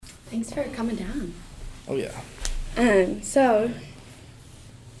Thanks for coming down. Oh, yeah. So,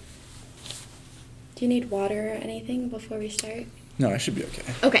 do you need water or anything before we start? No, I should be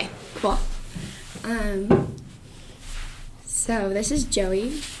okay. Okay, cool. So this is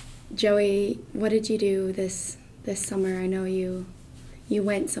Joey. Joey, what did you do this summer? I know you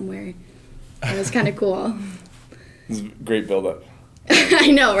went somewhere. That was kind of cool. This is a great build-up.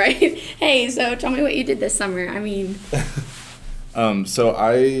 I know, right? Hey, so tell me what you did this summer. I mean... So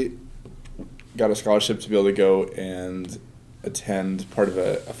I got a scholarship to be able to go and attend part of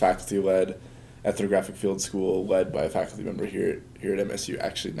a faculty-led ethnographic field school led by a faculty member here at MSU.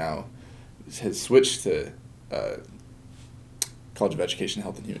 Actually now has switched to College of Education,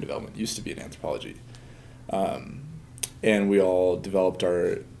 Health and Human Development. Used to be in anthropology. And we all developed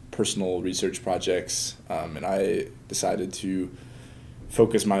our personal research projects, and I decided to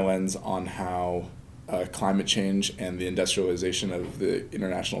focus my lens on how climate change and the industrialization of the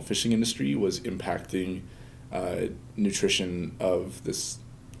international fishing industry was impacting nutrition of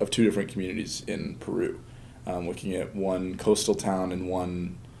two different communities in Peru. Looking at one coastal town and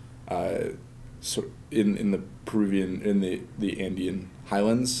one in the Peruvian, in the Andean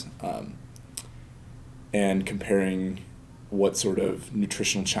highlands, and comparing what sort of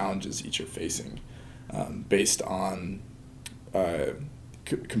nutritional challenges each are facing, based on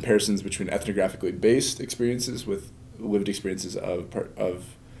comparisons between ethnographically based experiences with lived experiences of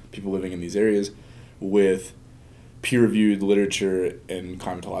people living in these areas with peer-reviewed literature and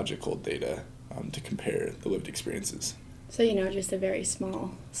climatological data to compare the lived experiences. So, just a very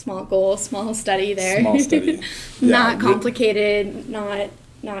small goal, small study there. Small study. Not complicated, not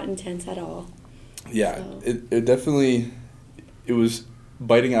intense at all. Yeah, so. It definitely, it was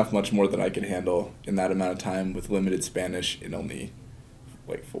biting off much more than I could handle in that amount of time with limited Spanish in only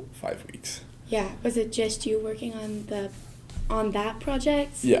 5 weeks. Yeah, was it just you working on that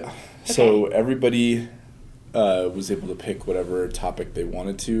project? Yeah, okay. So everybody was able to pick whatever topic they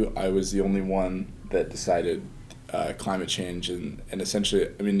wanted to. I was the only one that decided climate change and essentially,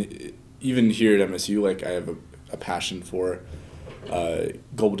 I mean, even here at MSU, I have a passion for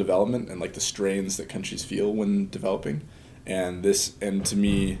global development and the strains that countries feel when developing, and to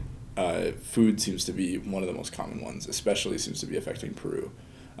me, food seems to be one of the most common ones, especially seems to be affecting Peru.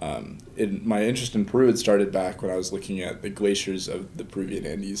 My interest in Peru had started back when I was looking at the glaciers of the Peruvian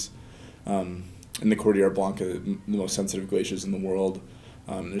Andes. In the Cordillera Blanca, the most sensitive glaciers in the world.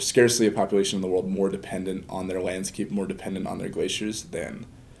 There's scarcely a population in the world more dependent on their landscape, more dependent on their glaciers than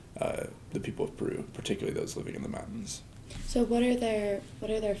the people of Peru, particularly those living in the mountains. So what are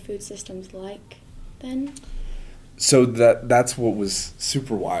their food systems like then? So that's what was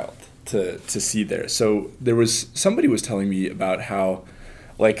super wild to see there. So somebody was telling me about how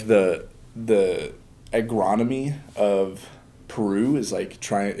the agronomy of Peru is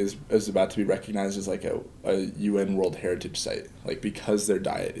is about to be recognized as a UN World Heritage Site, because their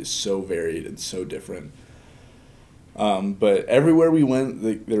diet is so varied and so different. But everywhere we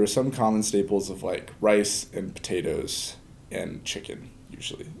went, there were some common staples of rice and potatoes and chicken,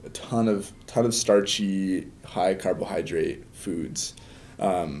 usually a ton of starchy, high carbohydrate foods.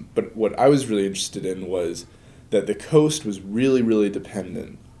 But what I was really interested in was that the coast was really, really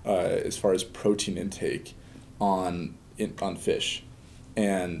dependent as far as protein intake on fish.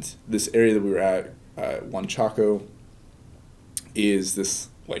 And this area that we were at, Huanchaco, is this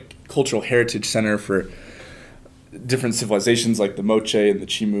cultural heritage center for different civilizations like the Moche and the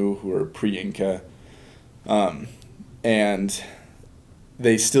Chimu, who are pre-Inca. And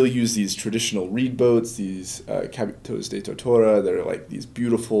they still use these traditional reed boats, these cabitos de tortora. They're these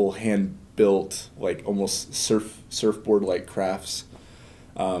beautiful hand-built, almost surfboard-like crafts.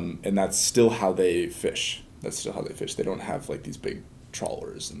 And that's still how they fish. They don't have these big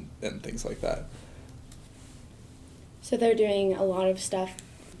trawlers and things like that. So they're doing a lot of stuff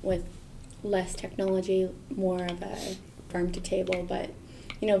with less technology, more of a farm to table, but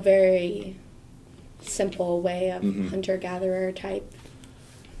very simple way of hunter-gatherer type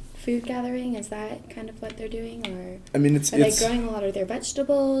food gathering. Is that kind of what they're doing, or I mean, are they growing a lot of their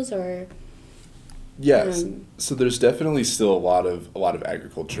vegetables, or? Yes. So there's definitely still a lot of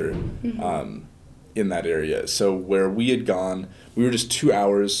agriculture in that area. So where we had gone, we were just 2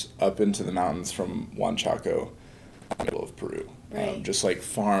 hours up into the mountains from Huanchaco, in the middle of Peru. Right. Just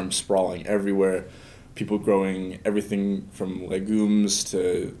farms sprawling everywhere, people growing everything from legumes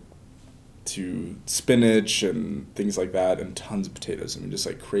to spinach and things like that, and tons of potatoes. I mean, just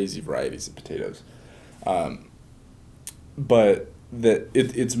crazy varieties of potatoes. But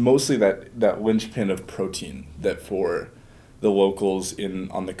it's mostly that linchpin of protein that for the locals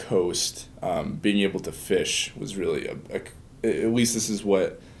on the coast, being able to fish was really at least this is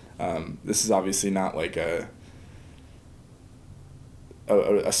what This is obviously not like a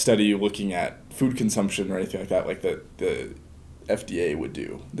study looking at food consumption or anything like that, like the FDA would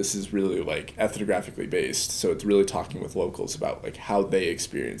do. This is really like ethnographically based, so it's really talking with locals about like how they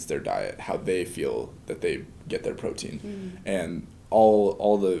experience their diet, how they feel that they get their protein, and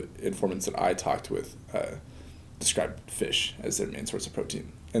all the informants that I talked with described fish as their main source of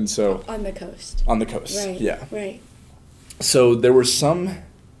protein. And so on the coast. Right. Yeah. Right. So there were some.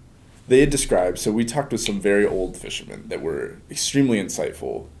 They had described, so we talked with some very old fishermen that were extremely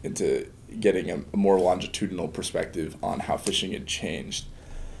insightful into getting a more longitudinal perspective on how fishing had changed,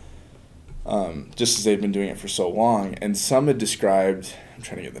 just as they'd been doing it for so long. And some had described, I'm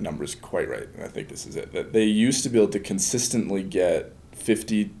trying to get the numbers quite right, and I think this is it, that they used to be able to consistently get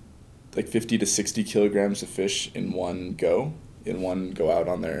 50 to 60 kilograms of fish in one go out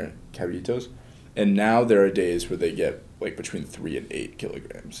on their caballitos. And now there are days where they get like between 3 and 8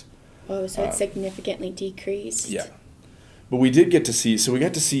 kilograms. Oh, so it's significantly decreased. Yeah. But we did get to see, so we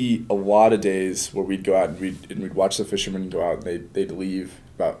got to see a lot of days where we'd go out and we'd watch the fishermen go out, and they'd leave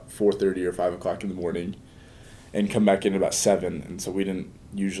about 4:30 or 5 o'clock in the morning and come back in about 7. And so we didn't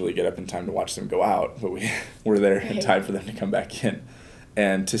usually get up in time to watch them go out, but we were there in time for them to come back in.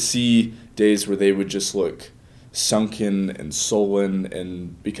 And to see days where they would just look sunken and sullen,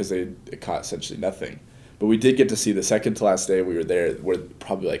 and because they caught essentially nothing. But we did get to see the second to last day we were there, where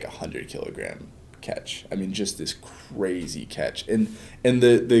probably like 100 kilogram catch. I mean, just this crazy catch. And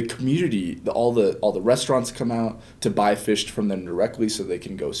the community, all the restaurants come out to buy fish from them directly, so they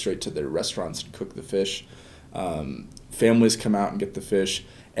can go straight to their restaurants and cook the fish. Families come out and get the fish.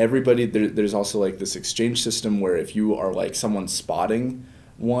 Everybody, there's also like this exchange system where if you are like someone spotting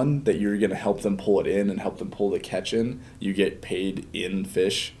one that you're going to help them pull it in and help them pull the catch in, you get paid in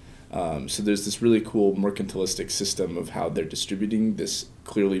fish. So there's this really cool mercantilistic system of how they're distributing this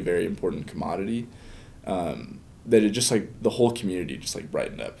clearly very important commodity, that it just like the whole community just like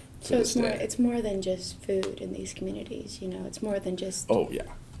brightened up. So it's more than just food in these communities, you know. It's more than just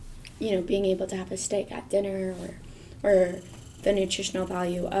being able to have a steak at dinner or the nutritional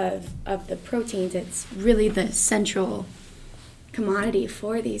value of the proteins. It's really the central commodity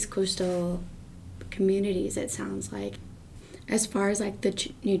for these coastal communities, it sounds like. As far as like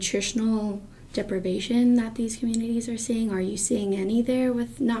the nutritional deprivation that these communities are seeing, are you seeing any there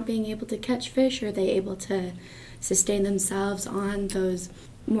with not being able to catch fish? Are they able to sustain themselves on those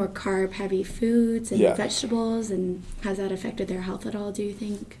more carb-heavy foods and vegetables? And has that affected their health at all, do you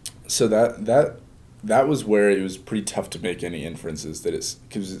think? So that was where it was pretty tough to make any inferences,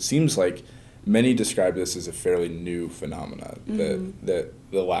 because it seems like many describe this as a fairly new phenomenon, that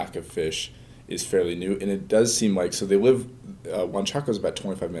the lack of fish is fairly new. And it does seem like, so they live, Huanchaco is about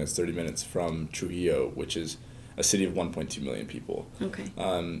 25 minutes, 30 minutes from Trujillo, which is a city of 1.2 million people. Okay.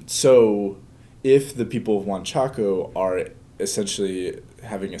 So if the people of Huanchaco are essentially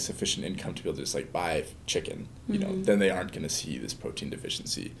having a sufficient income to be able to just like buy chicken, then they aren't going to see this protein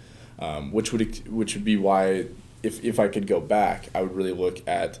deficiency, which would be why if I could go back, I would really look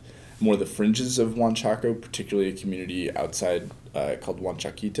at more the fringes of Huanchaco, particularly a community outside called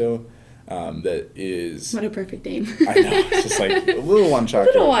Huanchaquito. That is... What a perfect name. I know. It's just like a little Huanchaco.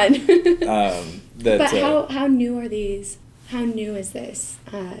 Little one. But how new are these? How new is this?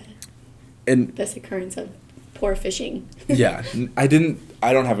 This occurrence of poor fishing. Yeah. I don't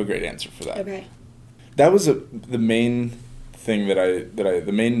have a great answer for that. Okay. That was the main thing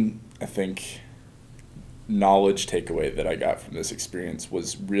I think, knowledge takeaway that I got from this experience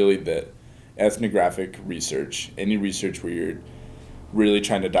was really that ethnographic research, any research where you're really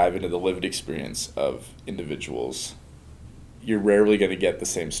trying to dive into the lived experience of individuals, you're rarely going to get the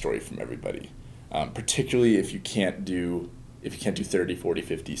same story from everybody, particularly if you can't do 30, 40,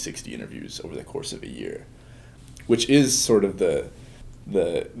 50, 60 interviews over the course of a year, which is sort of the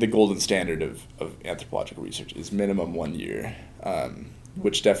golden standard of anthropological research, is minimum 1 year,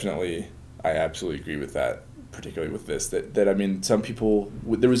 which definitely I absolutely agree with that, particularly with this, that I mean, some people,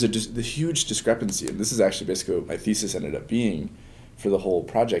 there was the huge discrepancy, and this is actually basically what my thesis ended up being for the whole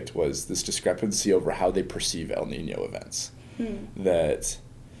project, was this discrepancy over how they perceive El Nino events.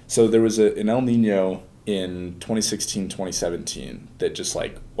 So there was an El Nino in 2016, 2017 that just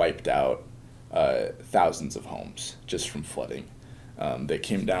like wiped out thousands of homes just from flooding. That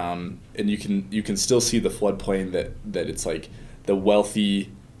came down, and you can still see the floodplain that it's like the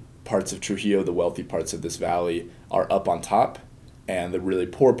wealthy parts of Trujillo, the wealthy parts of this valley are up on top, and the really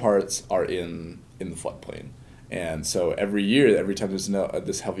poor parts are in the floodplain. And so every year, every time there's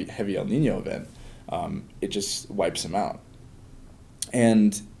this heavy El Nino event, it just wipes them out.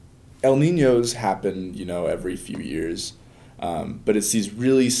 And El Ninos happen, every few years. But it's these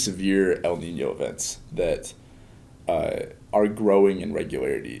really severe El Nino events that are growing in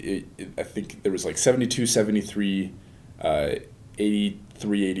regularity. I think there was like 72, 73,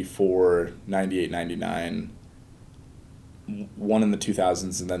 83, 84, 98, 99, one in the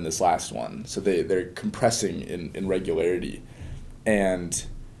 2000s, and then this last one. So they're compressing in regularity. And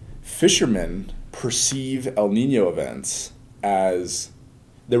fishermen perceive El Nino events as,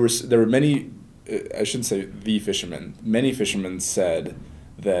 there were many, I shouldn't say the fishermen, many fishermen said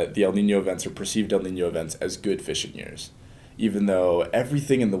that the El Nino events, or perceived El Nino events, as good fishing years, even though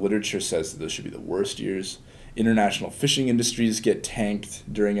everything in the literature says that those should be the worst years. International fishing industries get tanked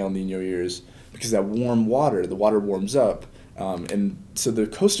during El Nino years because that warm water, the water warms up. And so the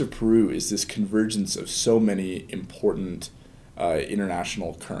coast of Peru is this convergence of so many important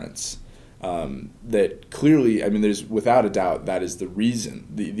international currents that clearly, I mean, there's without a doubt that is the reason.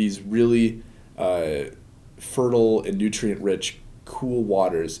 These really fertile and nutrient-rich, cool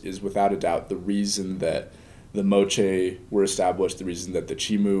waters is without a doubt the reason that the Moche were established, the reason that the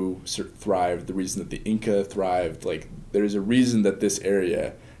Chimu thrived, the reason that the Inca thrived. Like, there's a reason that this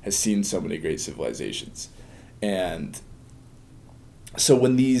area has seen so many great civilizations. And so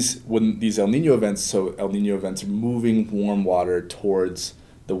when these El Nino events are moving warm water towards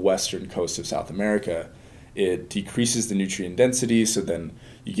the western coast of South America, it decreases the nutrient density, so then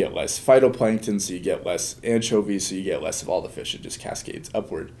you get less phytoplankton, so you get less anchovies, so you get less of all the fish. It just cascades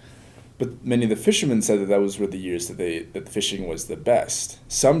upward. But many of the fishermen said that were the years that the fishing was the best.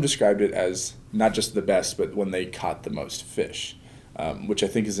 Some described it as not just the best, but when they caught the most fish, which I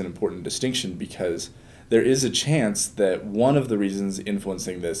think is an important distinction, because there is a chance that one of the reasons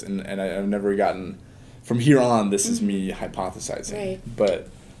influencing this, and I've never gotten, from here on, this is me hypothesizing, right, but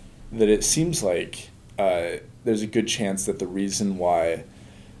that it seems like there's a good chance that the reason why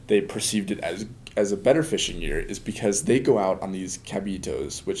they perceived it as a better fishing year is because they go out on these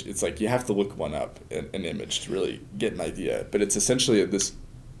cabitos, which it's like you have to look one up, an image, to really get an idea. But it's essentially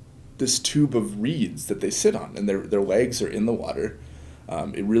this tube of reeds that they sit on, and their legs are in the water.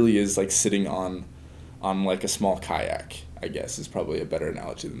 It really is like sitting on like a small kayak, I guess, is probably a better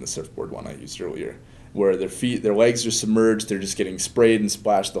analogy than the surfboard one I used earlier, where their legs are submerged, they're just getting sprayed and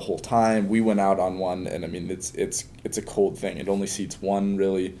splashed the whole time. We went out on one, and I mean, it's a cold thing. It only seats one,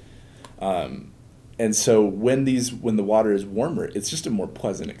 really. And so when the water is warmer, it's just a more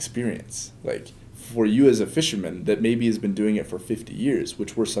pleasant experience. Like, for you as a fisherman that maybe has been doing it for 50 years,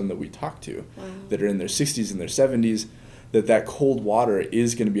 which were some that we talked to, wow, that are in their 60s and their 70s, that cold water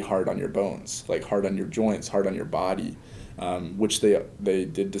is going to be hard on your bones, like hard on your joints, hard on your body, which they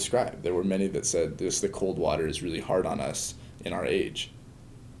did describe. There were many that said the cold water is really hard on us in our age.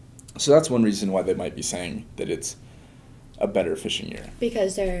 So that's one reason why they might be saying that it's a better fishing year.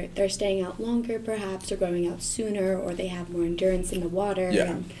 Because they're staying out longer, perhaps, or going out sooner, or they have more endurance in the water,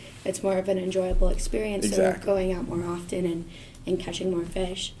 and it's more of an enjoyable experience. Exactly. So they're going out more often and catching more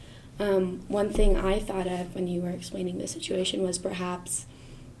fish. One thing I thought of when you were explaining the situation was perhaps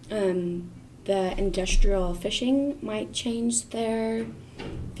the industrial fishing might change their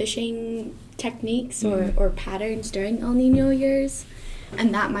fishing techniques or patterns during El Nino years,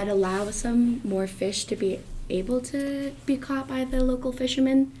 and that might allow some more fish to be able to be caught by the local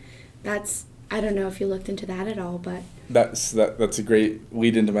fishermen. I don't know if you looked into that at all, but that's a great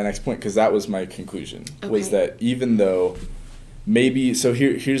lead into my next point, because that was my conclusion. Okay. Was that even though maybe, so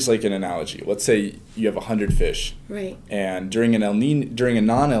here's like an analogy. Let's say you have 100 fish, right, and during a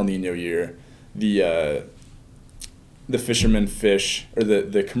non-El Nino year, the fishermen fish, or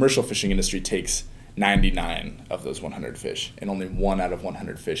the commercial fishing industry takes 99 of those 100 fish, and only 1 out of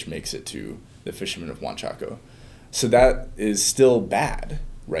 100 fish makes it to the fishermen of Huanchaco. So that is still bad,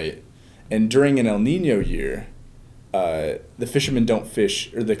 right? And during an El Nino year, the fishermen don't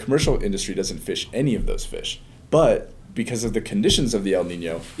fish, or the commercial industry doesn't fish any of those fish. But because of the conditions of the El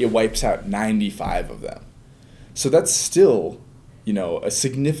Nino, it wipes out 95 of them. So that's still, a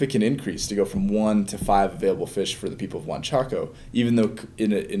significant increase to go from 1 to 5 available fish for the people of Huanchaco, even though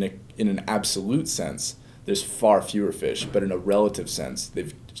in an absolute sense, there's far fewer fish, but in a relative sense,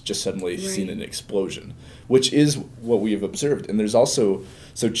 they've just suddenly seen an explosion, which is what we have observed. And there's also,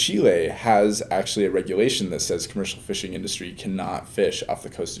 so Chile has actually a regulation that says commercial fishing industry cannot fish off the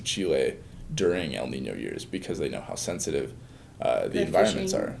coast of Chile during El Nino years because they know how sensitive the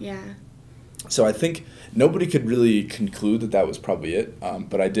environments are. Yeah. So I think nobody could really conclude that was probably it,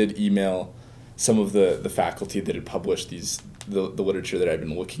 but I did email some of the faculty that had published the literature that I've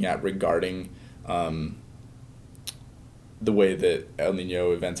been looking at regarding the way that El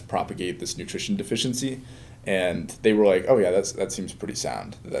Nino events propagate this nutrition deficiency. And they were like, oh yeah, that seems pretty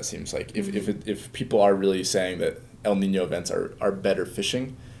sound. That seems like if people are really saying that El Nino events are better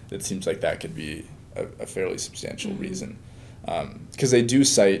fishing, it seems like that could be a fairly substantial reason. Because they do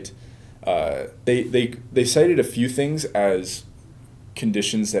cite, they cited a few things as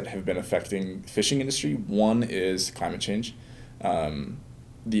conditions that have been affecting the fishing industry. One is climate change.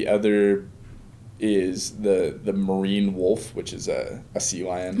 The other is the marine wolf, which is a sea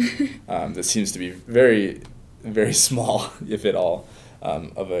lion that seems to be very, very small, if at all,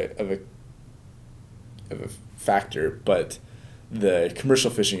 of a factor. But the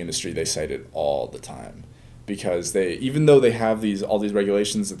commercial fishing industry, they cite it all the time, because even though they have all these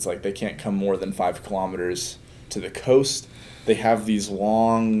regulations, it's like they can't come more than 5 kilometers to the coast. They have these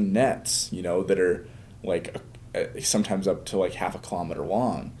long nets, that are like sometimes up to like half a kilometer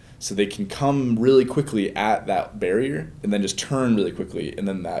long. So they can come really quickly at that barrier and then just turn really quickly, and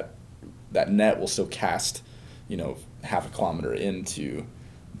then that net will still cast, half a kilometer into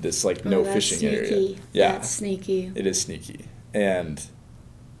this like no fishing sneaky. Area. Yeah, that's sneaky. It is sneaky, and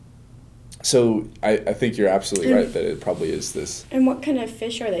so I think you're absolutely right that it probably is this. And what kind of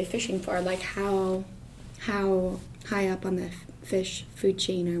fish are they fishing for? Like how high up on the fish food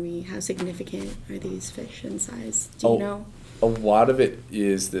chain are we? How significant are these fish in size? Do you know? A lot of it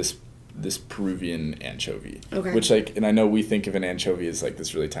is this Peruvian anchovy, which and I know we think of an anchovy as like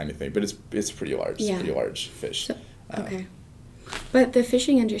this really tiny thing, but it's pretty large. Yeah. It's a pretty large fish. So, okay. But the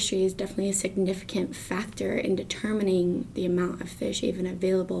fishing industry is definitely a significant factor in determining the amount of fish even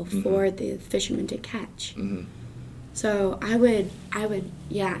available for the fishermen to catch. Mm-hmm. So I would,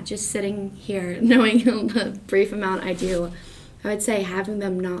 just sitting here knowing the brief amount I do, I would say having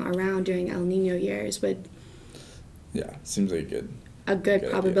them not around during El Nino years would... Yeah, seems like a good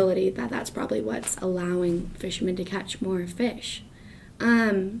probability idea. That's probably what's allowing fishermen to catch more fish.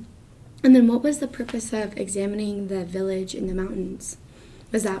 And then what was the purpose of examining the village in the mountains?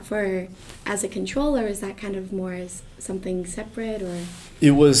 Was that as a control, or is that kind of more as something separate, or?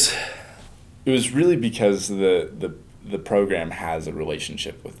 It was really because the program has a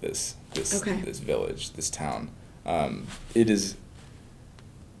relationship with this village, this town. It is.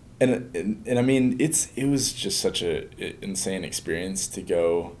 And I mean, it was just such a insane experience to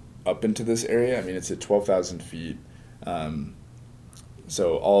go up into this area. I mean, it's at 12,000 feet.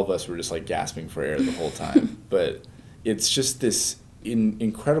 So all of us were just like gasping for air the whole time. But it's just this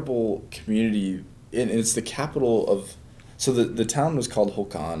incredible community, and it's the capital of... So the town was called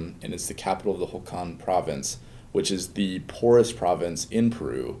Holcán, and it's the capital of the Holcán province, which is the poorest province in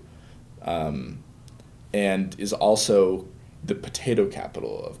Peru, and is also the potato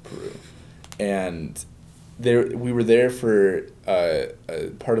capital of Peru. And we were there for a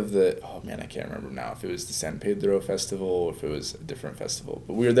part of the... Oh man, I can't remember now if it was the San Pedro festival or if it was a different festival.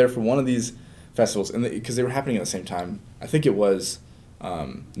 But we were there for one of these festivals, and because they were happening at the same time. I think it was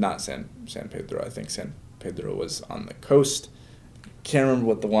not San Pedro. I think San Pedro was on the coast. Can't remember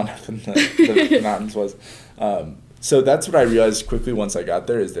what the one up in the mountains was. So that's what I realized quickly once I got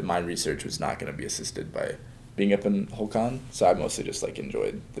there, is that my research was not going to be assisted by being up in Holcán. So I mostly just like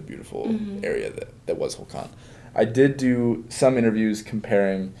enjoyed the beautiful area that was Holcán. I did do some interviews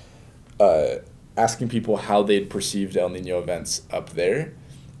comparing, asking people how they'd perceived El Nino events up there,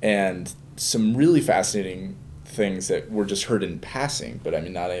 and some really fascinating things that were just heard in passing, but I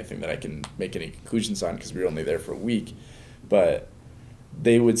mean, not anything that I can make any conclusions on because we were only there for a week. But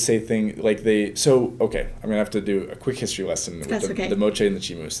they would say things like I'm going to have to do a quick history lesson with the Moche and the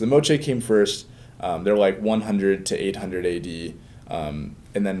Chimu. So the Moche came first. They're like 100 to 800 AD, and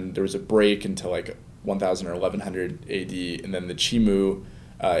then there was a break until like 1000 or 1100 AD, and then the Chimu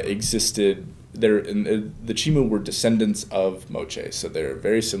existed there. And the Chimu were descendants of Moche, so they're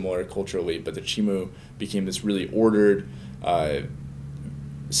very similar culturally, but the Chimu became this really ordered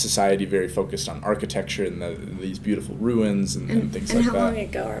society, very focused on architecture and these beautiful ruins and things like that. And how long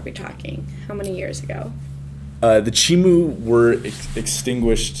ago are we talking? How many years ago? The Chimu were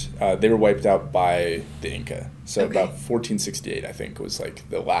extinguished. They were wiped out by the Inca. So about 1468, I think, was like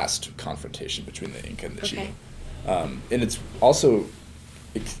the last confrontation between the Inca and the Chimu. And it's also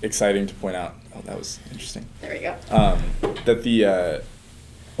exciting to point out. Oh, that was interesting. There we go. That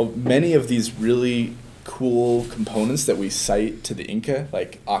many of these really cool components that we cite to the Inca,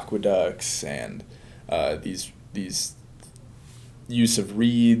 like aqueducts and these use of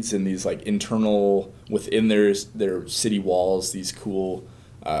reeds and these like internal within their city walls, these cool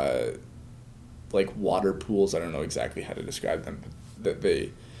like water pools. I don't know exactly how to describe them, that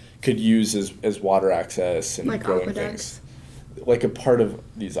they could use as water access and like growing aqueducts. Things. Like a part of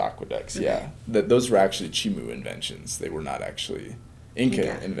these aqueducts, yeah. Those were actually Chimu inventions. They were not actually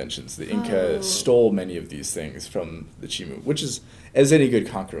Inca inventions. The Inca stole many of these things from the Chimu, which is, as any good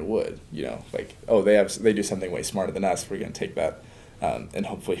conqueror would, like, oh, they do something way smarter than us, we're going to take that, and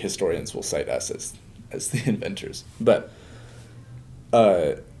hopefully historians will cite us as the inventors. But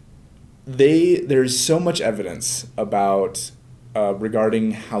there's so much evidence about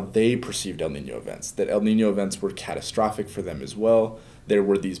regarding how they perceived El Nino events, that El Nino events were catastrophic for them as well. There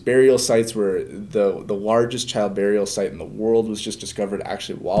were these burial sites where the largest child burial site in the world was just discovered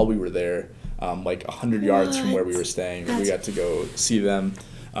actually while we were there, like 100 yards from where we were staying. We got to go see them.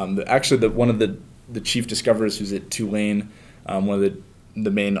 One of the chief discoverers who's at Tulane, one of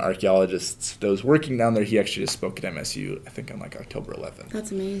the main archaeologists that was working down there, he actually just spoke at MSU, I think on like October 11th.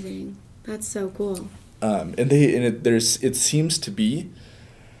 That's amazing. That's so cool. It seems to be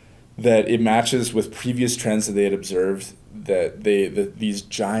that it matches with previous trends that they had observed, that these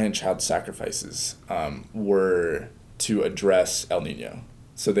giant child sacrifices were to address El Nino.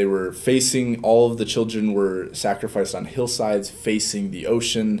 So they were all of the children were sacrificed on hillsides facing the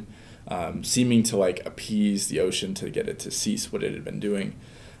ocean, seeming to like appease the ocean to get it to cease what it had been doing.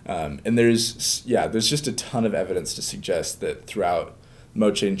 And there's just a ton of evidence to suggest that throughout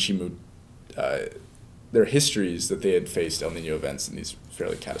Moche and Chimu, their histories that they had faced El Nino events in these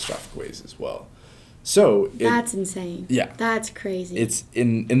fairly catastrophic ways as well. So that's insane. Yeah, that's crazy.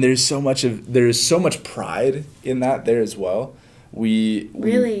 And there's so much pride in that there as well. We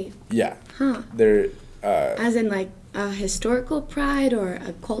really, yeah, huh? There, as in like a historical pride or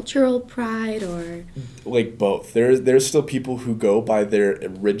a cultural pride or like both. There's still people who go by their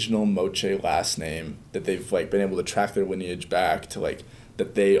original Moche last name, that they've like been able to track their lineage back to like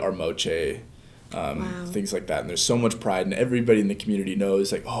that they are Moche. Wow. Things like that, and there's so much pride, and everybody in the community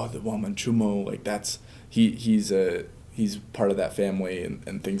knows like, oh, the Wamanchumo, like that's he's part of that family,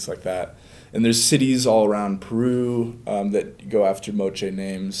 and things like that. And there's cities all around Peru that go after Moche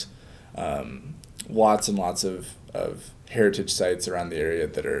names, lots and lots of heritage sites around the area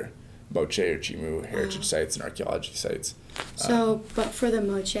that are Moche or Chimu heritage sites and archaeology sites. So, but for the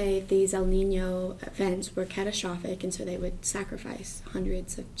Moche, these El Nino events were catastrophic, and so they would sacrifice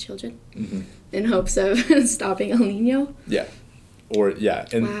hundreds of children in hopes of stopping El Nino. Yeah,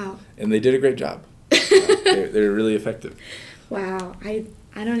 and wow. And they did a great job. They're really effective. Wow, I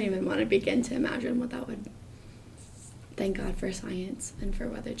don't even want to begin to imagine what that would. Thank God for science and for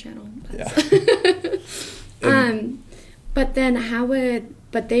Weather Channel. Yeah. But then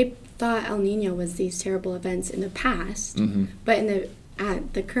but they thought El Nino was these terrible events in the past, but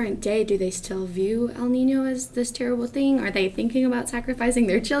at the current day, do they still view El Nino as this terrible thing? Are they thinking about sacrificing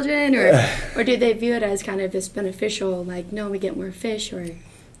their children, or do they view it as kind of this beneficial, like, no, we get more fish, or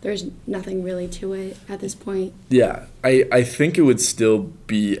there's nothing really to it at this point? Yeah, I think it would still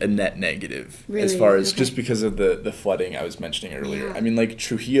be a net negative, really? As far as just because of the flooding I was mentioning earlier. Yeah. I mean, like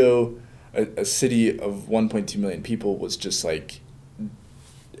Trujillo, a city of 1.2 million people, was just like,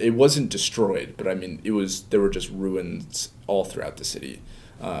 it wasn't destroyed, but I mean, there were just ruins all throughout the city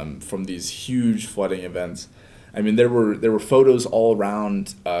from these huge flooding events. I mean, there were photos all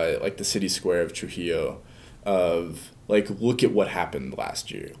around like the city square of Trujillo of like, look at what happened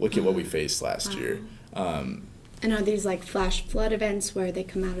last year. Look at what we faced last year. And are these like flash flood events where they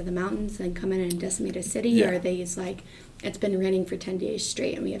come out of the mountains and come in and decimate a city? Yeah. Or are these like, it's been raining for 10 days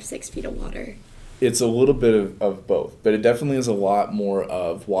straight and we have 6 feet of water? It's a little bit of both, but it definitely is a lot more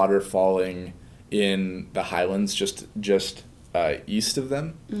of water falling in the highlands just east of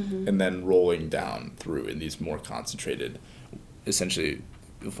them, and then rolling down through in these more concentrated, essentially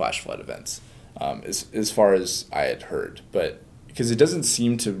flash flood events, as far as I had heard. But because it doesn't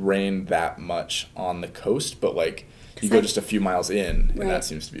seem to rain that much on the coast, but like you go just a few miles in, and that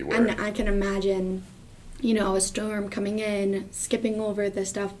seems to be where. And I can imagine, a storm coming in, skipping over the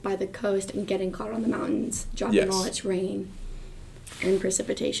stuff by the coast and getting caught on the mountains, dropping all its rain and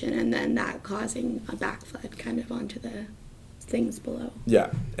precipitation, and then that causing a backflood kind of onto the things below.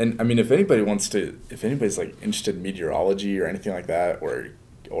 Yeah, and I mean, if anybody's like interested in meteorology or anything like that,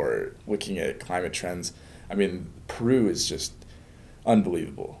 or looking at climate trends, I mean, Peru is just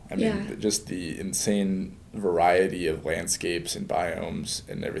unbelievable. I mean, just the insane variety of landscapes and biomes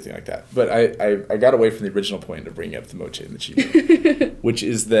and everything like that. But I got away from the original point of bringing up the Moche and the Chimu, which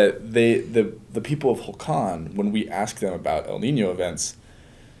is that the people of Holcón, when we asked them about El Nino events,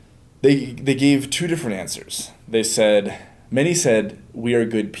 they gave two different answers. Many said, we are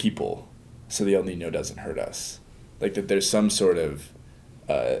good people, so the El Nino doesn't hurt us. Like that there's some sort of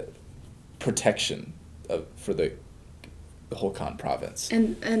protection for the Holcón province.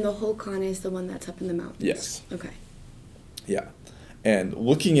 And the Holcón is the one that's up in the mountains? Yes. Okay. Yeah. And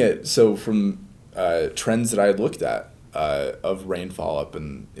looking at, from trends that I had looked at, of rainfall up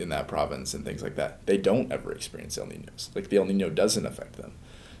in that province and things like that, they don't ever experience El Niños. Like the El Niño doesn't affect them.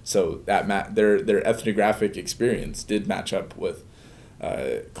 So that their ethnographic experience did match up with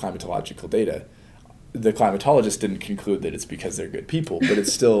climatological data. The climatologist didn't conclude that it's because they're good people, but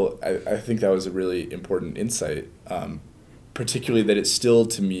it's still, I think that was a really important insight, particularly that it still,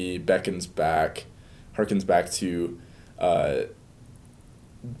 to me, harkens back to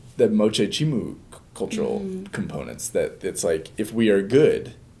the Moche Chimu cultural components, that it's like, if we are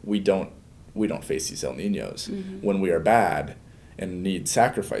good, we don't face these El Niños. When we are bad and need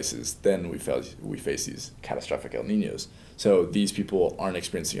sacrifices, then we face these catastrophic El Niños. So these people aren't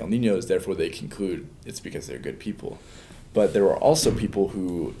experiencing El Niños, therefore they conclude it's because they're good people. But there were also people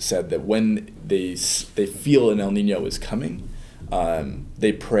who said that when they feel an El Niño is coming,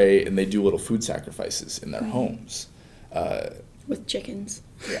 they pray and they do little food sacrifices in their homes. With chickens.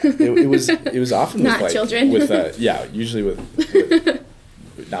 Yeah, it was often not with children. Usually with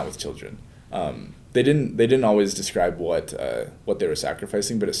not with children. They didn't always describe what they were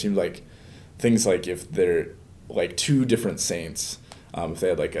sacrificing, but it seemed like things like if they're like two different saints, if they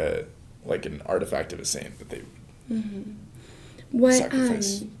had like an artifact of a saint that they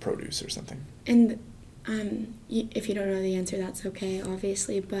sacrifice produce or something. And if you don't know the answer, that's okay,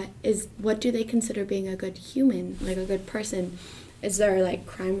 obviously. But what do they consider being a good human, like a good person? Is there like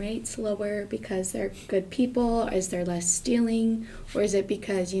crime rates lower because they're good people? Is there less stealing? Or is it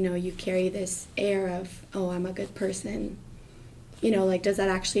because, you carry this air of, oh, I'm a good person? Like, does that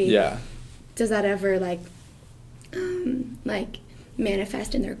actually, does that ever like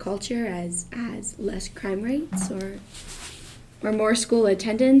manifest in their culture as less crime rates or more school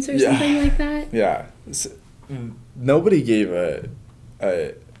attendance or something like that? Yeah. Nobody gave a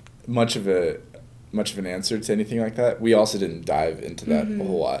much of an answer to anything like that. We also didn't dive into that a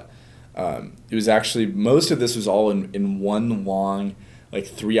whole lot. It was actually, most of this was all in one long, like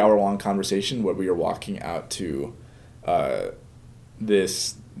 3-hour long conversation where we were walking out to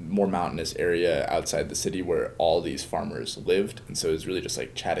this more mountainous area outside the city where all these farmers lived. And so it was really just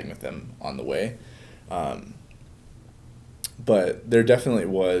like chatting with them on the way. But there definitely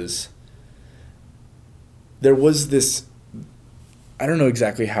was this, I don't know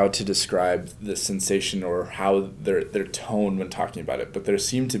exactly how to describe the sensation or how their tone when talking about it, but there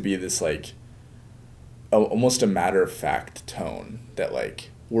seemed to be this like almost a matter-of-fact tone that like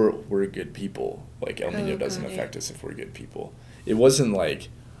we're good people. Like El Niño doesn't affect us if we're good people. It wasn't like,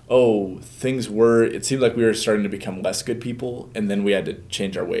 it seemed like we were starting to become less good people and then we had to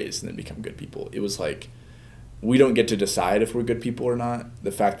change our ways and then become good people. It was like, we don't get to decide if we're good people or not.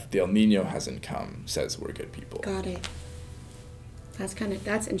 The fact that the El Niño hasn't come says we're good people. Got it.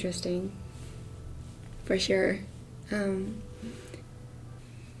 That's interesting. For sure.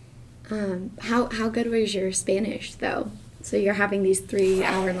 How good was your Spanish though? So you're having these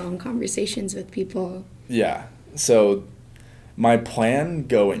 3-hour long conversations with people. Yeah. So my plan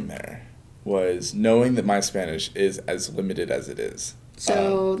going there was knowing that my Spanish is as limited as it is.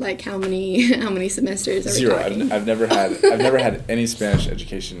 So like how many semesters are 0. we talking? I've never had any Spanish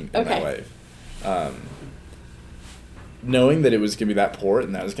education in my life. Knowing that it was going to be that poor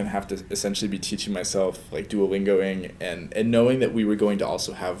and that I was going to have to essentially be teaching myself like Duolingoing and knowing that we were going to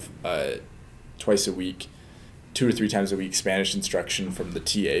also have twice a week, 2 or 3 times a week Spanish instruction from the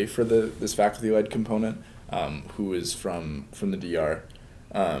TA for this faculty-led component, who is from the DR.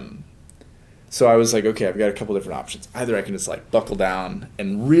 So I was like, okay, I've got a couple different options. Either I can just like buckle down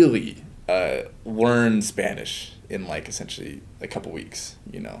and really learn Spanish in like essentially a couple weeks,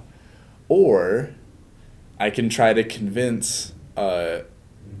 or I can try to convince our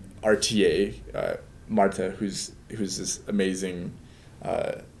TA, Marta, who's this amazing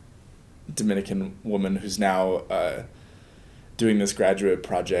Dominican woman who's now doing this graduate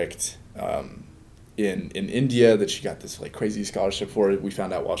project in India that she got this like crazy scholarship for. We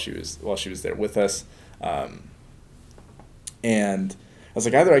found out while she was there with us, and I was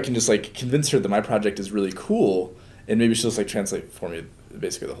like, either I can just like convince her that my project is really cool, and maybe she'll just like translate for me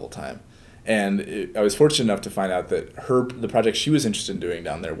basically the whole time. And I was fortunate enough to find out that the project she was interested in doing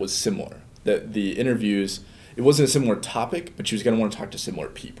down there was similar. That the interviews, it wasn't a similar topic, but she was going to want to talk to similar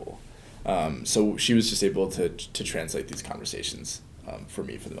people. So she was just able to translate these conversations for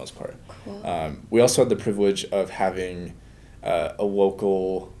me for the most part. Cool. We also had the privilege of having a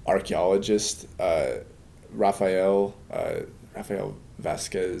local archaeologist, Rafael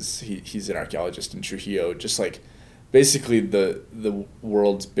Vasquez. He's an archaeologist in Trujillo, just like basically the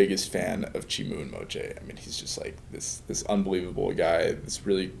world's biggest fan of Chimu and Moche. I mean, he's just like this unbelievable guy, this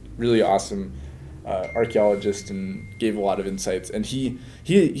really, really awesome archaeologist and gave a lot of insights. And he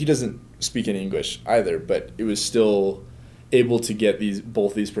doesn't speak any English either, but it was still able to get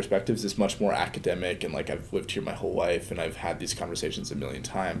both these perspectives. Is much more academic, and like I've lived here my whole life and I've had these conversations a million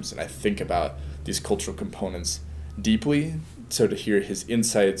times, and I think about these cultural components deeply. So to hear his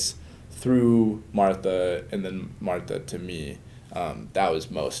insights through Martha and then Martha to me, that was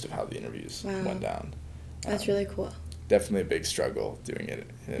most of how the interviews went down. That's really cool. Definitely a big struggle doing it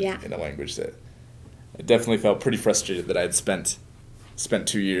in a language that I definitely felt pretty frustrated that I had spent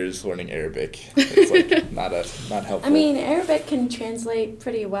 2 years learning Arabic. It's like not helpful. I mean, Arabic can translate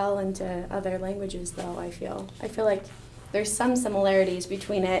pretty well into other languages, though. I feel like there's some similarities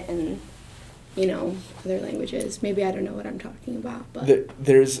between it and, you know, other languages. Maybe I don't know what I'm talking about, but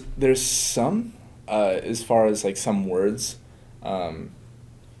there's some as far as like some words,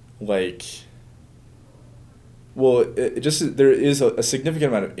 like. Well, there is a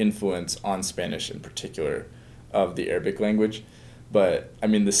significant amount of influence on Spanish in particular of the Arabic language, but I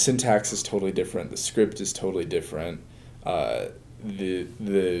mean the syntax is totally different. The script is totally different. There's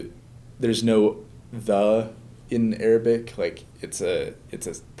no the in Arabic, like it's a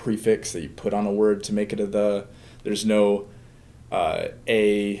prefix that you put on a word to make it a the. There's no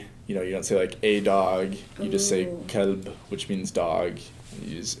a. You know, you don't say like a dog. You just say kalb, which means dog.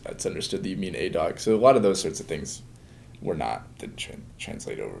 It's understood that you mean a dog. So a lot of those sorts of things didn't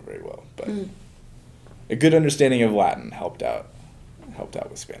translate over very well. But a good understanding of Latin helped out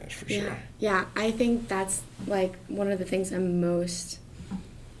with Spanish for sure. Yeah, I think that's like one of the things I'm most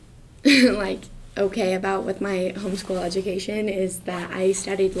like okay about with my homeschool education is that I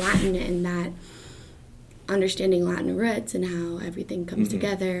studied Latin, and that understanding Latin roots and how everything comes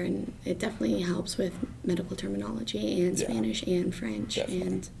together, and it definitely helps with medical terminology and Spanish and French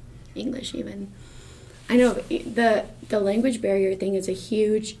and English even. I know the language barrier thing is a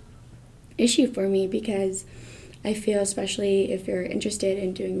huge issue for me because I feel, especially if you're interested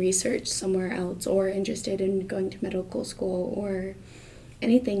in doing research somewhere else or interested in going to medical school or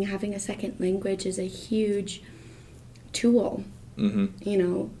anything, having a second language is a huge tool. You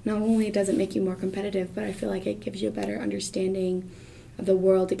know, not only does it make you more competitive, but I feel like it gives you a better understanding of the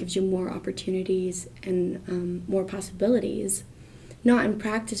world. It gives you more opportunities and more possibilities, not in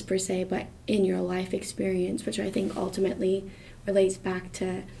practice per se, but in your life experience, which I think ultimately relates back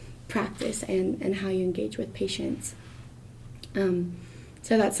to practice and how you engage with patients. So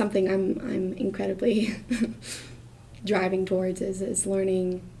that's something I'm incredibly driving towards is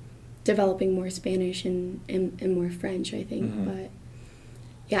learning, developing more Spanish and more French, I think. But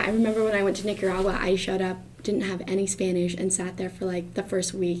yeah, I remember when I went to Nicaragua, I showed up, didn't have any Spanish, and sat there for like the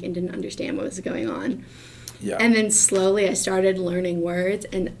first week and didn't understand what was going on. Yeah. And then slowly I started learning words,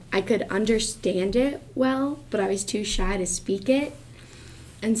 and I could understand it well, but I was too shy to speak it.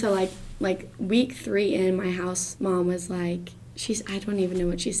 And so like week 3 in, my house mom was like, I don't even know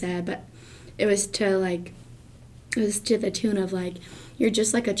what she said, but it was to the tune of like, you're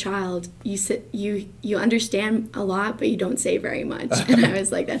just like a child. You understand a lot, but you don't say very much. And I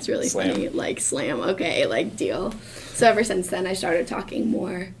was like, that's really funny. Like, slam, okay, like, deal. So ever since then, I started talking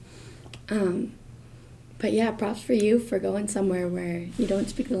more. But yeah, props for you for going somewhere where you don't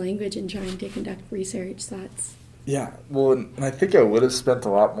speak the language and trying to conduct research. Yeah, well, and I think I would have spent a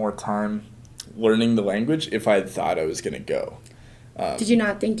lot more time learning the language if I had thought I was going to go. Did you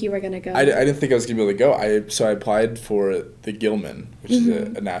not think you were going to go? I didn't think I was going to be able to go. So I applied for the Gilman, which is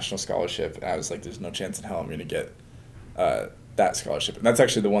a national scholarship, and I was like, there's no chance in hell I'm going to get that scholarship. And that's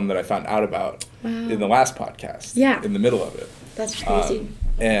actually the one that I found out about in the last podcast, in the middle of it. That's crazy.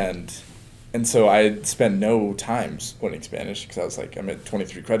 And so I had spent no time learning Spanish because I was like, I'm at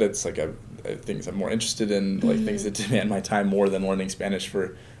 23 credits, like I things I'm more interested in, like things that demand my time more than learning Spanish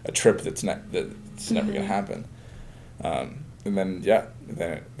for a trip that's never going to happen. And then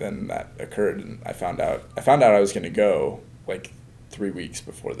then that occurred, and I found out I was going to go like 3 weeks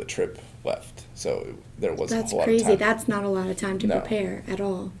before the trip left. So there wasn't a whole lot of time. That's crazy. That's not a lot of time to prepare at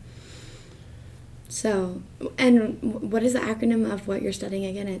all. So, and what is the acronym of what you're studying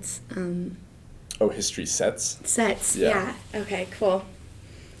again? It's history sets. Sets. Yeah. Okay. Cool.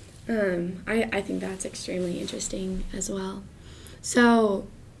 I think that's extremely interesting as well. So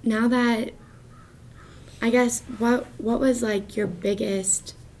now that, I guess, what was like your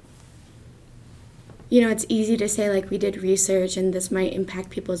biggest, it's easy to say like we did research and this might impact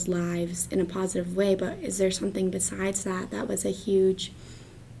people's lives in a positive way, but is there something besides that was a huge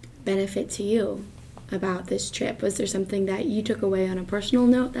benefit to you about this trip? Was there something that you took away on a personal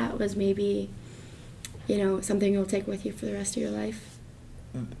note that was maybe, something you'll take with you for the rest of your life?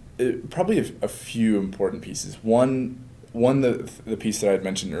 Probably a few important pieces. One, the piece that I had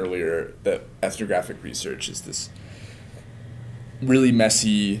mentioned earlier, that ethnographic research is this really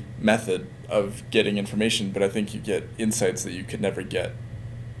messy method of getting information, but I think you get insights that you could never get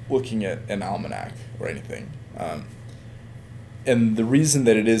looking at an almanac or anything. And the reason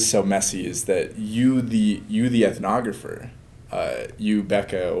that it is so messy is that you, the ethnographer, you,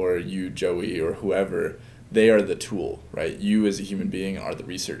 Becca, or you, Joey, or whoever, they are the tool, right? You as a human being are the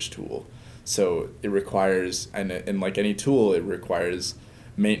research tool. So it requires, and like any tool, it requires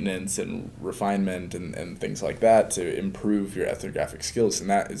maintenance and refinement and things like that to improve your ethnographic skills. And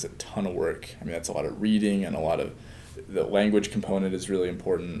that is a ton of work. I mean, that's a lot of reading, and a lot of the language component is really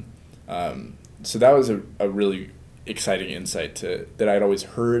important. So that was a really exciting insight that I'd always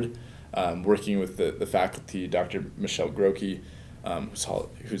heard, working with the faculty, Dr. Michelle Grokey,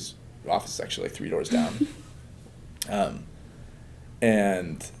 whose office is actually like 3 doors down.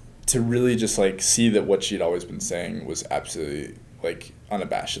 And to really just like see that what she'd always been saying was absolutely like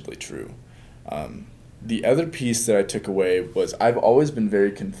unabashedly true. The other piece that I took away was I've always been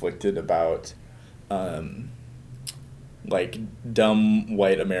very conflicted about like dumb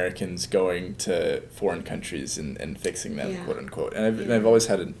white Americans going to foreign countries and fixing them, quote unquote. And I've always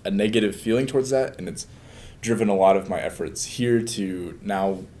had a negative feeling towards that, and it's driven a lot of my efforts here to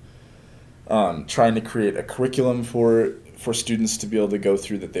now trying to create a curriculum for students to be able to go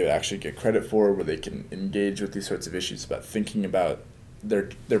through that they would actually get credit for, where they can engage with these sorts of issues about thinking about their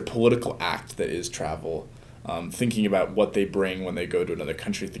political act that is travel, thinking about what they bring when they go to another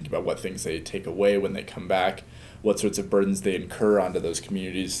country, thinking about what things they take away when they come back, what sorts of burdens they incur onto those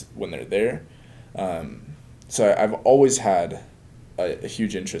communities when they're there. So I've always had a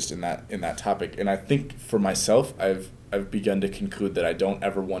huge interest in that topic, and I think for myself, I've begun to conclude that I don't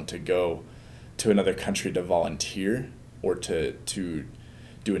ever want to go to another country to volunteer or to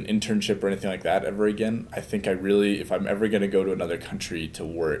do an internship or anything like that ever again. I think if I'm ever going to go to another country to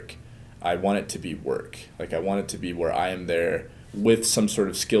work, I want it to be work. Like I want it to be where I am there with some sort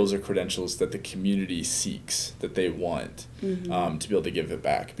of skills or credentials that the community seeks, that they want, to be able to give it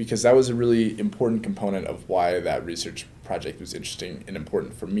back. Because that was a really important component of why that research project was interesting and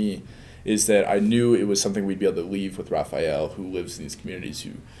important for me, is that I knew it was something we'd be able to leave with Raphael, who lives in these communities,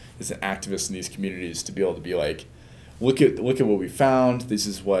 who is an activist in these communities, to be able to be like, look at what we found. This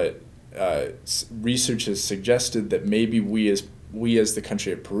is what research has suggested, that maybe we as the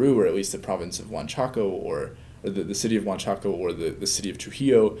country of Peru, or at least the province of Huanchaco, or the city of Huanchaco, or the city of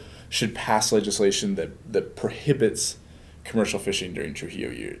Trujillo, should pass legislation that prohibits commercial fishing during Trujillo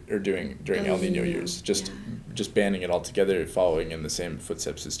year, or during El Nino years, just banning it altogether, following in the same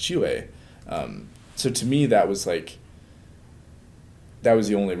footsteps as Chile. So to me, that was the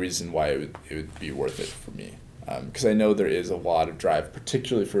only reason why it would be worth it for me. Because I know there is a lot of drive,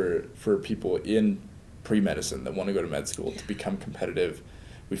 particularly for people in pre-medicine that want to go to med school to become competitive.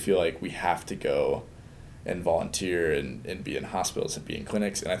 We feel like we have to go and volunteer and be in hospitals and be in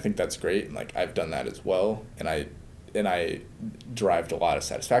clinics, and I think that's great. And like I've done that as well, and I derived a lot of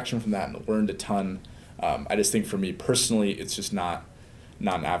satisfaction from that and learned a ton. I just think for me personally, it's just not an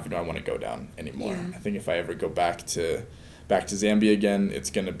avenue I want to go down anymore. I think if I ever go back to Zambia again, it's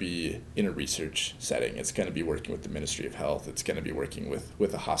going to be in a research setting. It's going to be working with the Ministry of Health. It's going to be working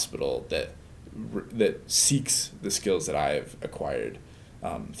with a hospital that seeks the skills that I've acquired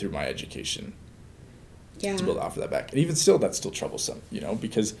through my education to be able to offer that back. And even still, that's still troublesome,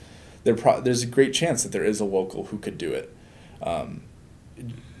 because there's a great chance that there is a local who could do it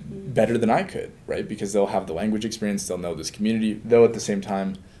better than I could, right? Because they'll have the language experience, they'll know this community, though at the same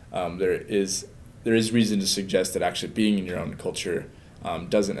time, there is reason to suggest that actually being in your own culture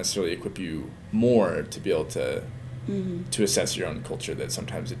doesn't necessarily equip you more to be able to assess your own culture, that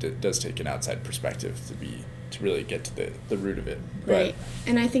sometimes it does take an outside perspective to really get to the root of it. Right.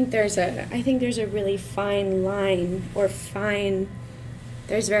 And I think there's a really fine line, or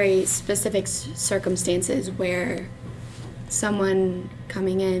there's very specific circumstances where someone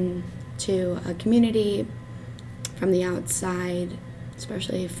coming in to a community from the outside,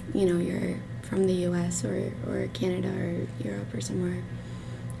 especially if you're from the U.S. or Canada or Europe or somewhere,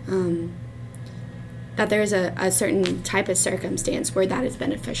 that there's a certain type of circumstance where that is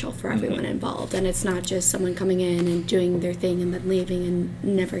beneficial for everyone involved, and it's not just someone coming in and doing their thing and then leaving and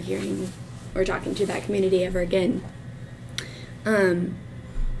never hearing or talking to that community ever again.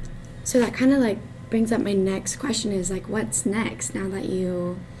 So that kind of brings up my next question, is what's next now that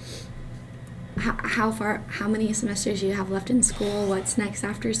how many semesters do you have left in school? What's next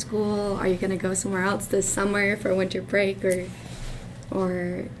after school? Are you going to go somewhere else this summer for winter break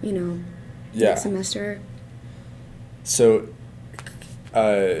or next semester? So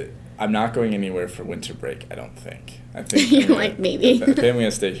I I'm not going anywhere for winter break, I don't think. I think You're like, maybe. I think I'm going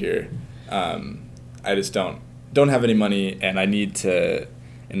to stay here. I just don't have any money, and I need to,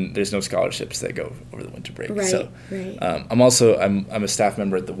 and there's no scholarships that go over the winter break. Right, so, right. I'm a staff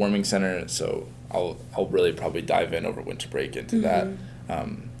member at the Warming Center, so I'll really probably dive in over winter break into that.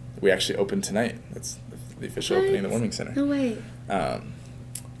 We actually opened tonight. That's the official opening of the Warming Center. No way.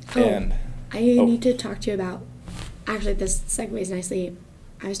 And I need to talk to you about, actually this segues nicely.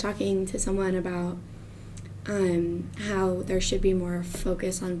 I was talking to someone about how there should be more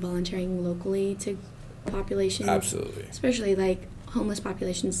focus on volunteering locally to populations. Absolutely. Especially like homeless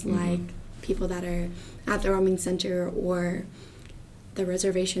populations, like people that are at the Warming Center, or the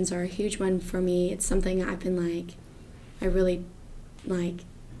reservations are a huge one for me. It's something I've been like, I really like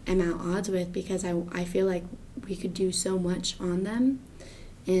am at odds with, because I feel like we could do so much on them,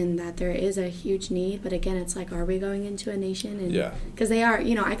 and that there is a huge need. But again, it's like, are we going into a nation? And yeah. Because they are,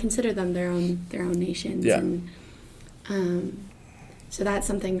 I consider them their own nations. Yeah. And so that's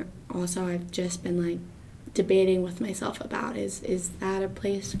something also I've just been like debating with myself about, is that a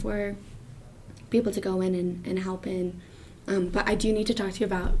place for people to go in and help in? But I do need to talk to you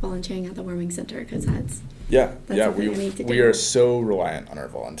about volunteering at the Warming Center, because that's something I need to do. We are so reliant on our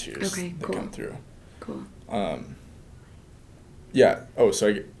volunteers that come through. Cool. Yeah. Oh,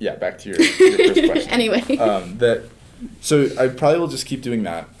 so back to your first question. Anyway. So I probably will just keep doing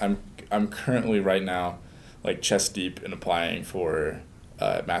that. I'm currently right now like chest deep in applying for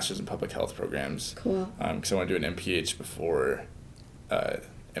Masters in Public Health programs. Cool. Because I want to do an MPH before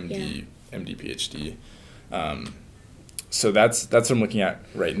MD PhD. So that's what I'm looking at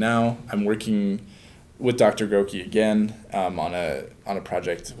right now. I'm working with Dr. Groke again on a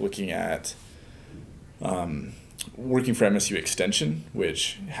project looking at working for MSU Extension,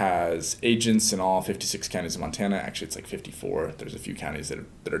 which has agents in all 56 counties of Montana. Actually, it's like 54. There's a few counties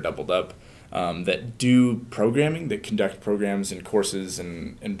that are doubled up that do programming, that conduct programs and courses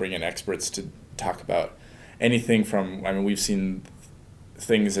and bring in experts to talk about anything from, we've seen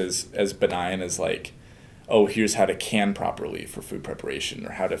things as benign as like, oh, here's how to can properly for food preparation,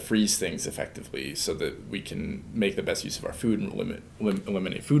 or how to freeze things effectively so that we can make the best use of our food and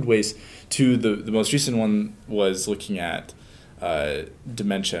eliminate food waste, to the most recent one was looking at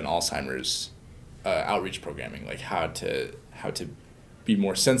dementia and Alzheimer's outreach programming, like how to be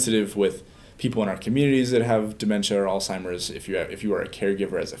more sensitive with people in our communities that have dementia or Alzheimer's. If you are a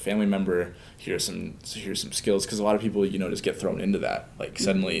caregiver as a family member, here's some skills, because a lot of people just get thrown into that. Like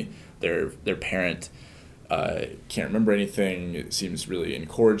suddenly their parent can't remember anything. It seems really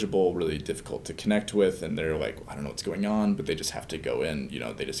incorrigible, really difficult to connect with, and they're like, I don't know what's going on, but they just have to go in.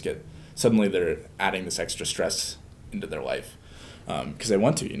 They just suddenly they're adding this extra stress into their life because they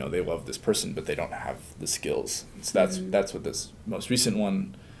want to. They love this person, but they don't have the skills. So that's what this most recent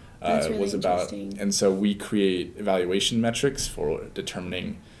one really was about. And so we create evaluation metrics for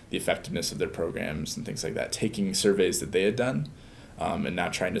determining the effectiveness of their programs and things like that, taking surveys that they had done. And now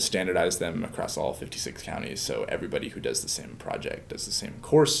trying to standardize them across all 56 counties, so everybody who does the same project, does the same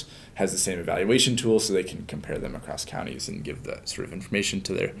course, has the same evaluation tool, so they can compare them across counties and give that sort of information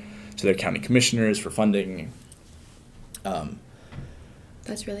to their county commissioners for funding.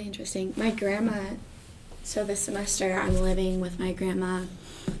 That's really interesting. My grandma, so this semester I'm living with my grandma,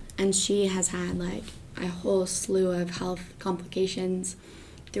 and she has had like a whole slew of health complications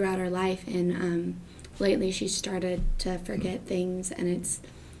throughout her life, and lately she started to forget things, and it's,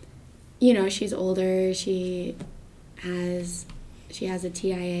 she's older, she has a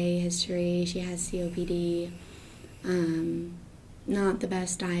TIA history, she has COPD, not the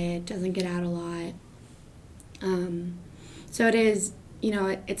best diet, doesn't get out a lot. So it is,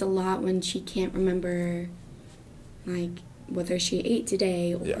 it's a lot when she can't remember, like, whether she ate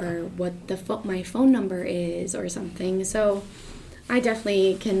today or what my phone number is or something. So I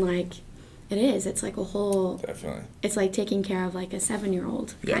definitely can, like, it's like a whole, definitely, it's like taking care of like a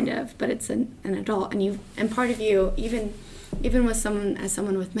 7-year-old kind of, but it's an adult, and part of you, even with someone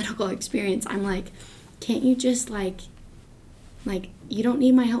with medical experience, I'm like, can't you just like you don't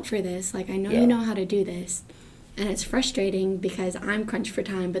need my help for this, like I know you know how to do this. And it's frustrating because I'm crunched for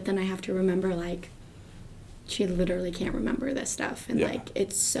time, but then I have to remember, like, she literally can't remember this stuff, and like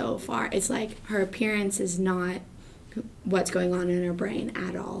it's so far, it's like her appearance is not what's going on in her brain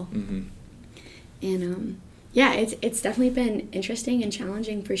at all. And it's definitely been interesting and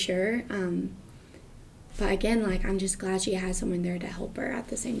challenging for sure. But again, like, I'm just glad she has someone there to help her at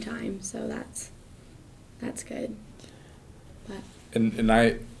the same time. So that's good. But and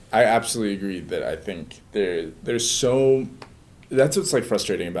I absolutely agree that I think there's so, that's what's like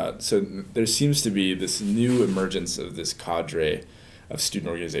frustrating about. So there seems to be this new emergence of this cadre student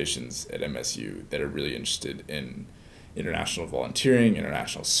organizations at MSU that are really interested in international volunteering,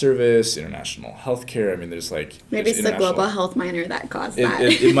 international service, international healthcare. I mean, there's like maybe it's the global health minor that caused that.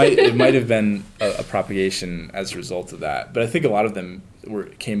 It might have been a propagation as a result of that, but I think a lot of them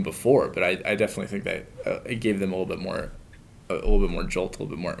came before. But I definitely think that it gave them a little bit more jolt, a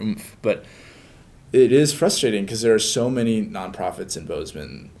little bit more oomph. But it is frustrating because there are so many nonprofits in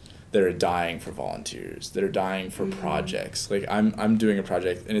Bozeman that are dying for volunteers, that are dying for projects. Like I'm doing a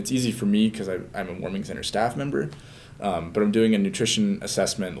project, and it's easy for me because I'm a warming center staff member. But I'm doing a nutrition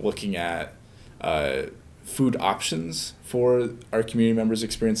assessment looking at food options for our community members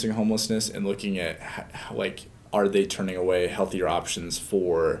experiencing homelessness, and looking at how, like, are they turning away healthier options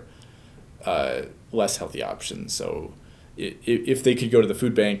for less healthy options. So if they could go to the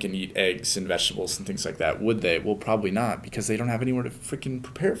food bank and eat eggs and vegetables and things like that, would they? Well, probably not, because they don't have anywhere to freaking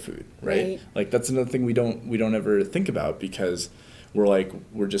prepare food, right? Like, that's another thing we don't ever think about, because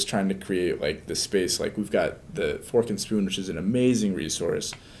we're just trying to create like this space. Like, we've got the Fork and Spoon, which is an amazing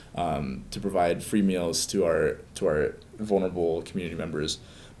resource to provide free meals to our vulnerable community members.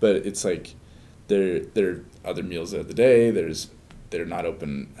 But it's like there are other meals of the day. They're not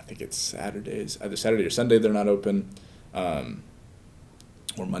open. I think it's Saturdays, either Saturday or Sunday. They're not open, or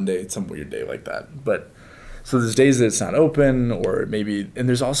Monday. It's some weird day like that. But so there's days that it's not open, or maybe, and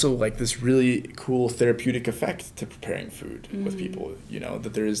there's also like this really cool therapeutic effect to preparing food with people,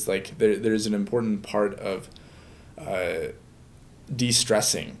 that there is like, there's an important part of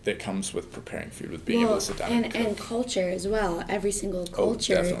de-stressing that comes with preparing food, with being able to sit down and culture as well. Every single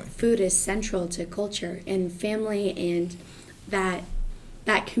culture, food is central to culture and family, and that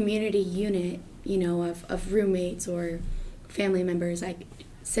community unit, of roommates or family members, like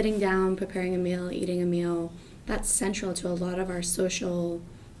sitting down, preparing a meal, eating a meal, that's central to a lot of our social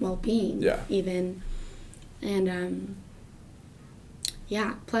well-being, even. And,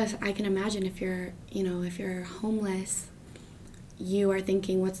 plus I can imagine if you're homeless, you are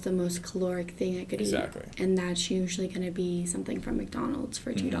thinking, what's the most caloric thing I could eat? And that's usually going to be something from McDonald's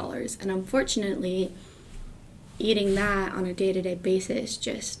for $2. And unfortunately, eating that on a day-to-day basis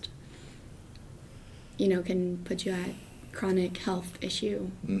just, can put you at chronic health issue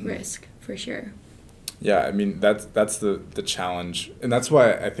risk, for sure. Yeah, I mean, that's the challenge. And that's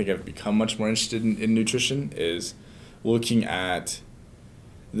why I think I've become much more interested in nutrition, is looking at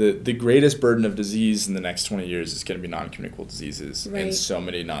the greatest burden of disease in the next 20 years is going to be non-communicable diseases. Right. And so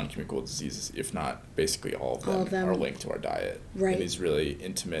many non-communicable diseases, if not basically all of them, are linked to our diet. Right. In these really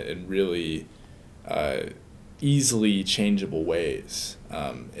intimate and really easily changeable ways.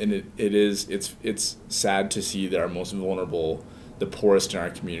 And it's sad to see that our most vulnerable, the poorest in our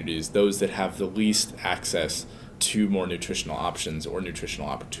communities, those that have the least access to more nutritional options or nutritional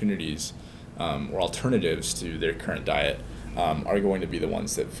opportunities or alternatives to their current diet, are going to be the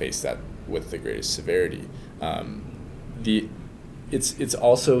ones that face that with the greatest severity. It's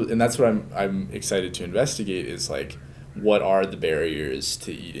also, and that's what I'm excited to investigate, is like, what are the barriers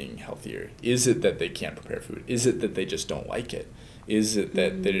to eating healthier? Is it that they can't prepare food? Is it that they just don't like it? Is it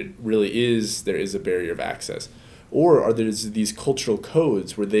that it really is, there is a barrier of access? Or are there these cultural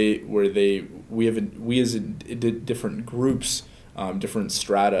codes where we as different groups, different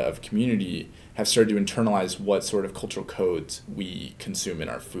strata of community have started to internalize what sort of cultural codes we consume in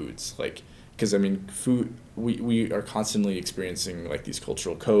our foods? Like, because I mean, food, we are constantly experiencing like these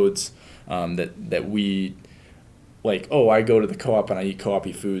cultural codes that we, like, oh, I go to the co-op and I eat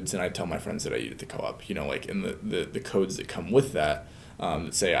co-op-y foods, and I tell my friends that I eat at the co-op, like, and the codes that come with that,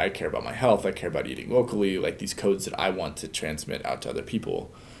 that say I care about my health, I care about eating locally, like these codes that I want to transmit out to other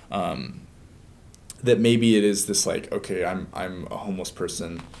people. That maybe it is this like, okay, I'm a homeless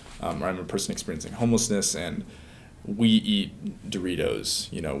person, or I'm a person experiencing homelessness, and we eat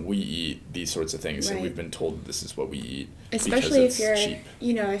Doritos, we eat these sorts of things, and we've been told this is what we eat. Especially if you're, cheap.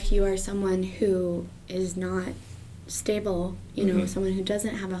 If you are someone who is not stable, someone who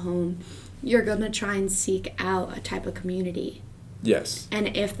doesn't have a home, you're going to try and seek out a type of community. Yes.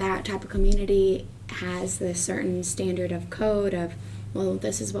 And if that type of community has this certain standard of code of, well,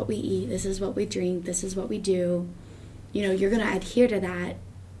 this is what we eat, this is what we drink, this is what we do, you're going to adhere to that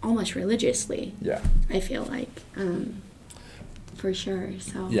almost religiously. Yeah. I feel like, for sure.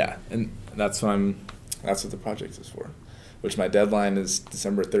 So. Yeah, and that's what the project is for, which my deadline is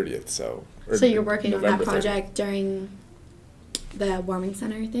December 30th. So you're working November on that project 30th. During the warming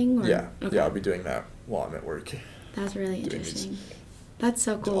center thing? Or? Yeah. Okay. Yeah, I'll be doing that while I'm at work. That's really interesting. That's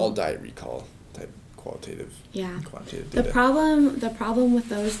so cool. All diet recall type qualitative. Yeah. Quantitative data. The problem with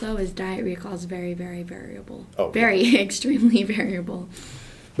those though is diet recall is very, very variable. Oh. Very extremely variable.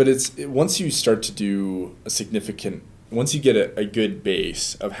 But once you start to do a significant once you get a good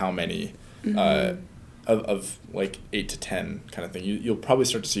base of how many, of like 8 to 10 kind of thing, you'll probably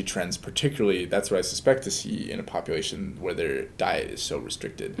start to see trends. Particularly, that's what I suspect to see in a population where their diet is so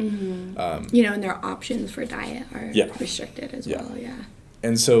restricted. And their options for diet are restricted as well. Yeah.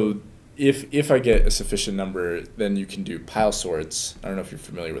 And so if I get a sufficient number, then you can do pile sorts. I don't know if you're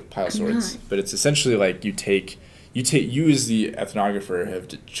familiar with pile sorts, but it's essentially like you as the ethnographer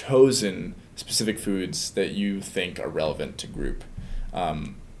have chosen specific foods that you think are relevant to group.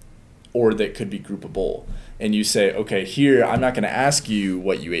 Or that could be groupable. And you say, okay, here, I'm not going to ask you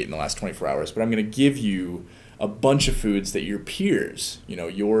what you ate in the last 24 hours, but I'm going to give you a bunch of foods that your peers,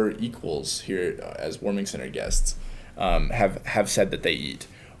 your equals here as Warming Center guests, have said that they eat.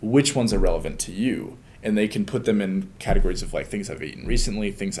 Which ones are relevant to you? And they can put them in categories of like things I've eaten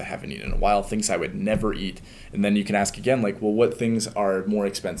recently, things I haven't eaten in a while, things I would never eat. And then you can ask again, like, well, what things are more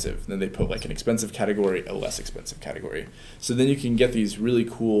expensive? And then they put like an expensive category, a less expensive category. So then you can get these really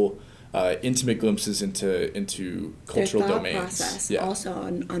cool intimate glimpses into cultural their thought domains. Process also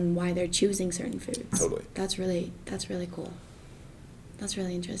on why they're choosing certain foods. Totally. That's really cool. That's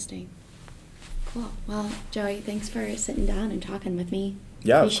really interesting. Cool. Well, Joey, thanks for sitting down and talking with me.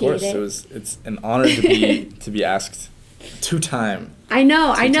 Yeah, appreciate of course. It's an honor to be asked 2-time. I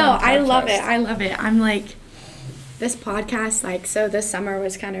know. I love it. I'm like, this podcast, like, so this summer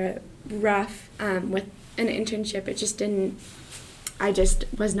was kind of rough with an internship. It just didn't. I just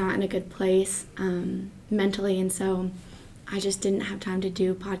was not in a good place mentally, and so I just didn't have time to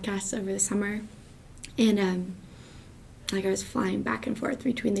do podcasts over the summer. And like I was flying back and forth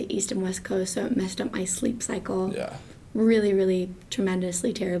between the East and West Coast, so it messed up my sleep cycle. Yeah. Really, really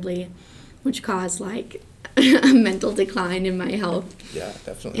tremendously terribly, which caused like a mental decline in my health. Yeah,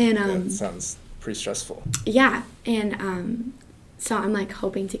 definitely. And that sounds pretty stressful. Yeah, and so I'm like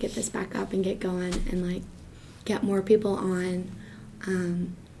hoping to get this back up and get going and like get more people on.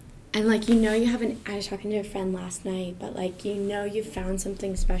 And like, you haven't, I was talking to a friend last night, but like, you've found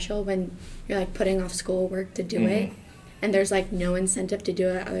something special when you're like putting off schoolwork to do it, and there's like no incentive to do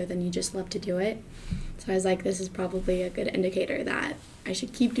it other than you just love to do it. So I was like, this is probably a good indicator that I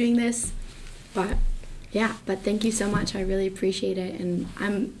should keep doing this. But thank you so much. I really appreciate it, and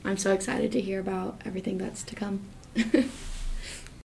I'm so excited to hear about everything that's to come.